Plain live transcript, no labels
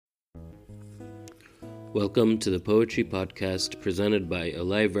Welcome to the Poetry Podcast presented by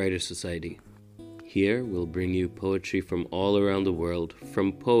Alive Writer Society. Here we'll bring you poetry from all around the world,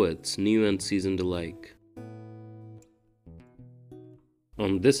 from poets new and seasoned alike.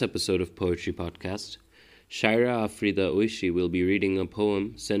 On this episode of Poetry Podcast, Shaira Afrida Oishi will be reading a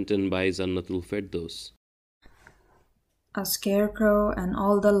poem sent in by Zannatul Firdos. A Scarecrow and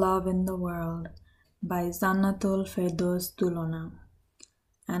All the Love in the World by Zannatul Firdos Tulona.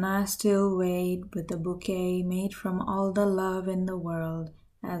 And I still wait with a bouquet made from all the love in the world,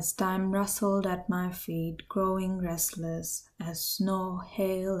 as time rustled at my feet, growing restless, as snow,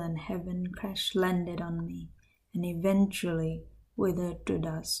 hail, and heaven crash-landed on me, and eventually withered to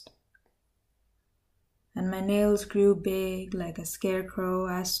dust. And my nails grew big like a scarecrow.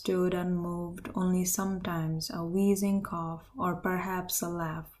 I stood unmoved, only sometimes a wheezing cough, or perhaps a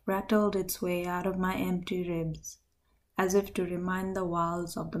laugh, rattled its way out of my empty ribs, as if to remind the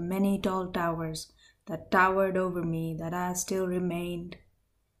walls of the many tall towers that towered over me that I still remained,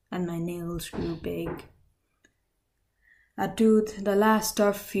 and my nails grew big. A tooth, the last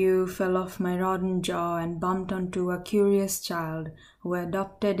of few, fell off my rotten jaw and bumped onto a curious child who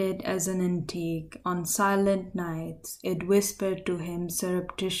adopted it as an antique. On silent nights, it whispered to him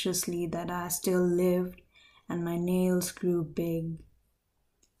surreptitiously that I still lived, and my nails grew big.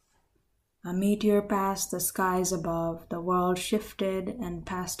 A meteor passed the skies above, the world shifted and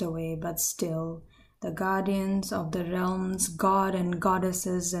passed away, but still, the guardians of the realms, god and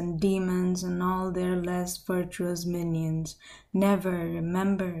goddesses and demons and all their less virtuous minions, never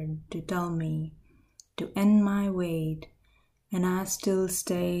remembered to tell me to end my wait, and I still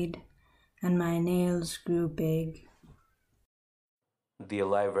stayed, and my nails grew big. The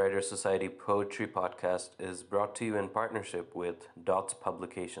Alive Writer Society Poetry Podcast is brought to you in partnership with Dots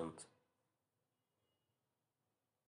Publications.